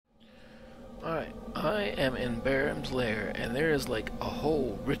I am in Baram's lair, and there is like a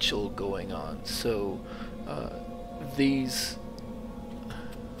whole ritual going on. So, this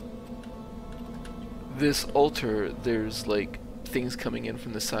altar, there's like things coming in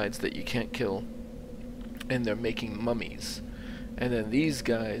from the sides that you can't kill, and they're making mummies. And then these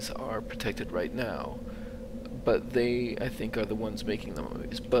guys are protected right now, but they, I think, are the ones making the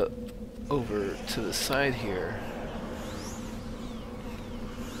mummies. But over to the side here,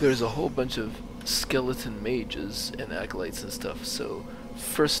 there's a whole bunch of skeleton mages and acolytes and stuff, so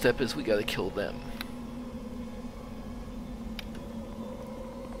first step is we gotta kill them.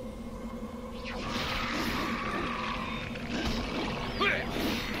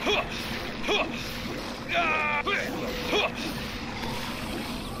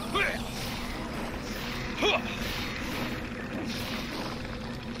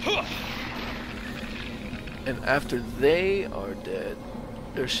 And after they are dead,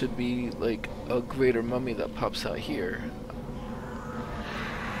 there should be like a greater mummy that pops out here.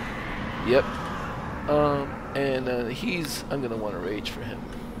 Yep. And I'm gonna want to rage for him.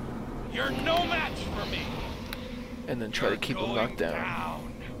 You're no match for me. And then try to keep him knocked down.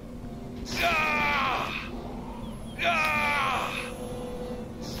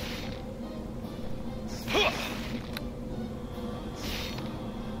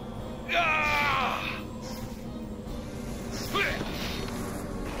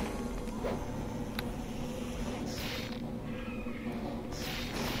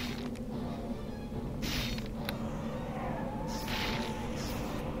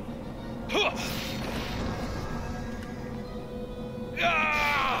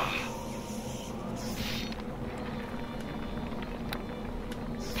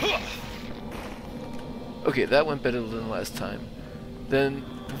 Okay, that went better than last time. Then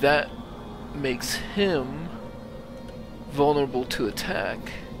that makes him vulnerable to attack.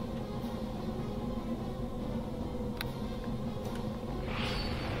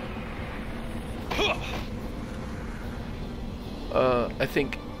 I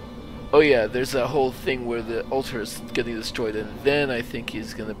think... Oh yeah, there's that whole thing where the altar is getting destroyed, and then I think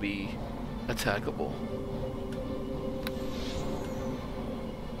he's gonna be attackable.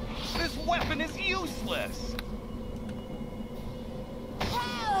 This weapon is useless.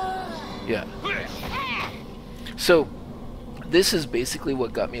 Yeah. So, this is basically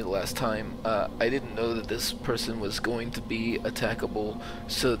what got me the last time. I didn't know that this person was going to be attackable,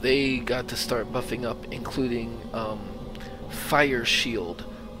 so they got to start buffing up, including Fire Shield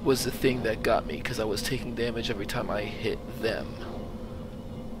was the thing that got me, because I was taking damage every time I hit them.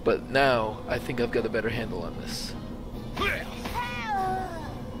 But now, I think I've got a better handle on this.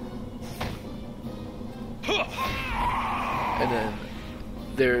 And then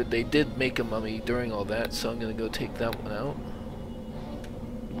they did make a mummy during all that, so I'm gonna go take that one out.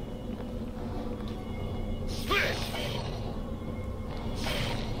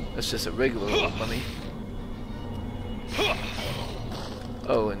 That's just a regular old mummy.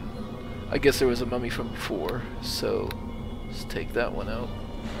 Oh, and I guess there was a mummy from before, so let's take that one out.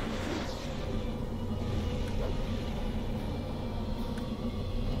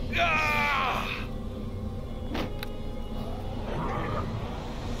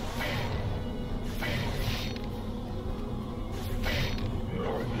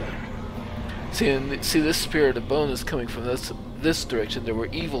 See, this spirit of bone is coming from this direction. There were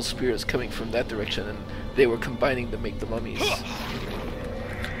evil spirits coming from that direction, and they were combining to make the mummies.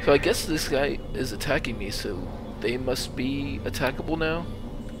 So I guess this guy is attacking me, so they must be attackable now?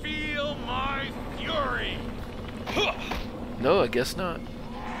 Feel my fury. No, I guess not.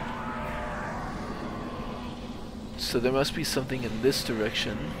 So there must be something in this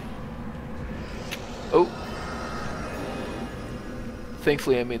direction. Oh!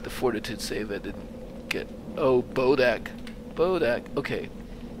 Thankfully I made the fortitude save. I didn't get... Oh, Bodak. Bodak. Okay.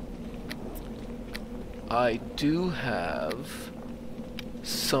 I do have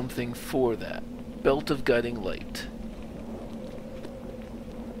something for that. Belt of Guiding Light.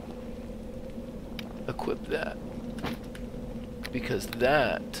 Equip that. Because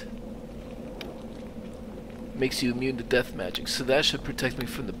that makes you immune to death magic. So that should protect me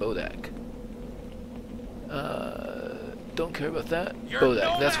from the Bodak. Don't care about that.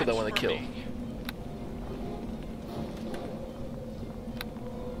 Bodak, that's what I want to kill.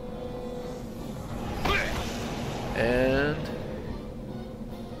 And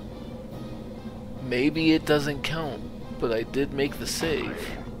maybe it doesn't count, but I did make the save.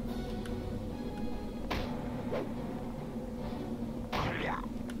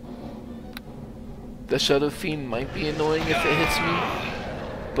 The Shadow Fiend might be annoying if it hits me,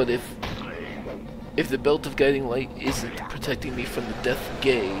 but if the Belt of Guiding Light isn't protecting me from the Death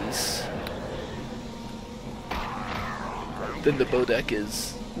Gaze, then the Bodak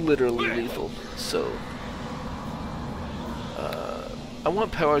is literally lethal. So I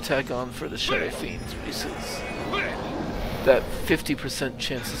want power attack on for the Shadow Fiends because that 50%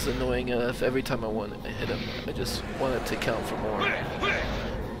 chance is annoying enough every time I want to hit him. I just want it to count for more.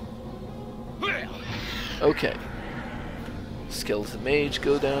 Okay. Skeleton Mage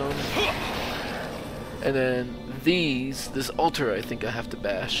go down. And then this altar I think I have to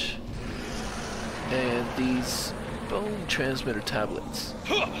bash. And these bone transmitter tablets.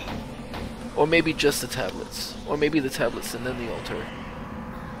 Or maybe just the tablets. Or maybe the tablets and then the altar.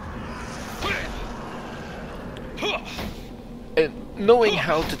 And knowing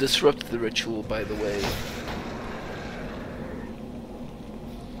how to disrupt the ritual, by the way,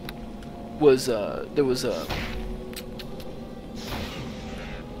 was there was a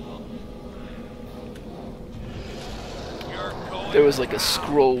like a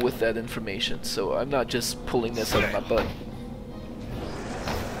scroll with that information, so I'm not just pulling this out of my butt.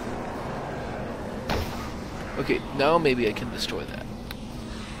 Okay, now maybe I can destroy that.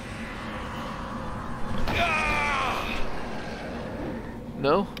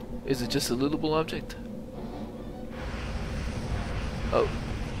 No? Is it just a lootable object? Oh.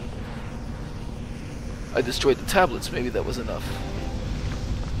 I destroyed the tablets, maybe that was enough.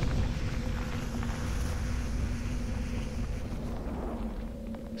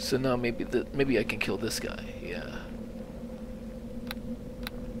 So now maybe I can kill this guy, yeah.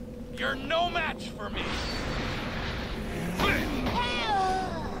 You're no match for me.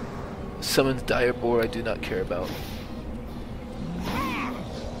 Summoned dire boar I do not care about.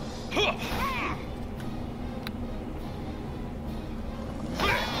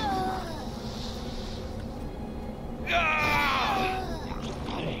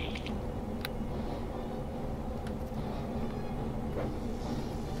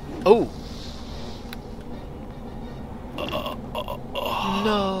 Oh!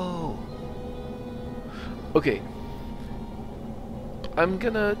 No! Okay. I'm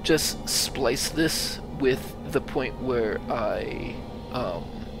gonna just splice this with the point where I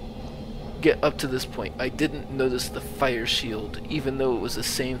get up to this point. I didn't notice the fire shield, even though it was the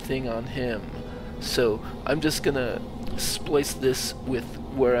same thing on him. So I'm just gonna splice this with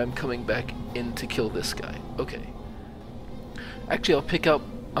where I'm coming back in to kill this guy. Okay. Actually,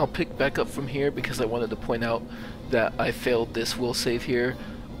 I'll pick back up from here because I wanted to point out that I failed this will save here.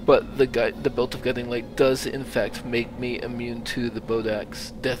 But the Belt of Guiding Light does in fact make me immune to the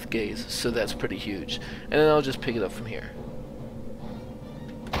Bodak's Death Gaze, so that's pretty huge. And then I'll just pick it up from here.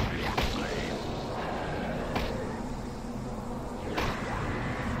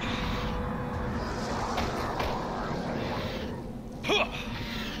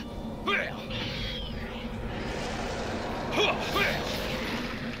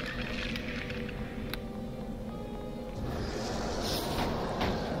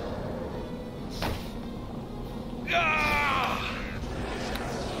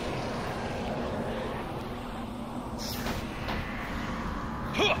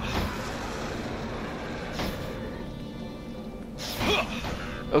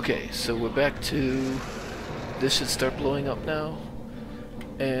 Okay, so we're back to this should start blowing up now,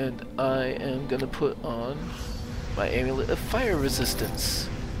 and I am gonna put on my amulet of fire resistance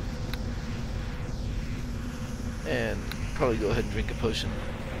and probably go ahead and drink a potion.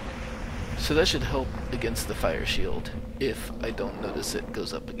 So that should help against the fire shield if I don't notice it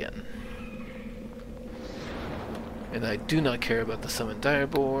goes up again. And I do not care about the summoned dire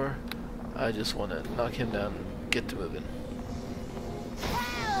boar. I just want to knock him down and get to moving.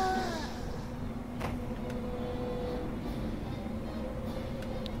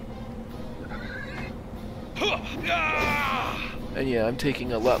 And yeah, I'm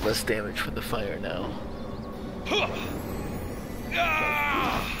taking a lot less damage from the fire now.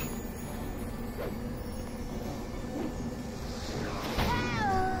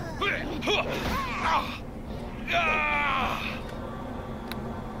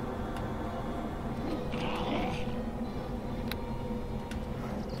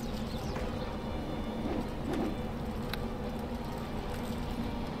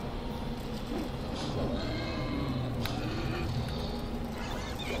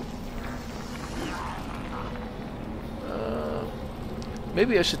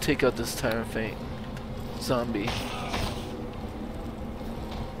 Maybe I should take out this Tyrant zombie.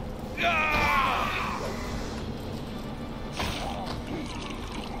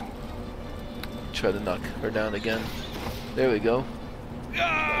 Try to knock her down again. There we go.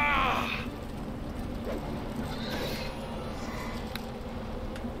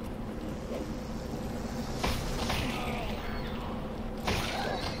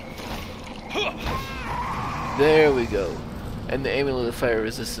 There we go. And the Amulet of Fire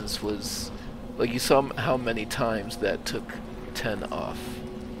Resistance was, like, you saw how many times that took 10 off.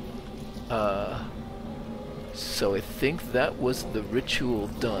 So I think that was the ritual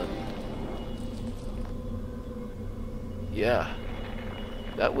done. Yeah,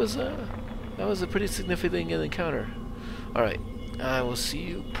 that was a pretty significant encounter. All right, I will see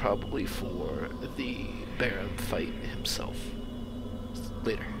you probably for the Baram fight himself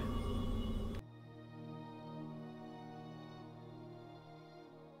later.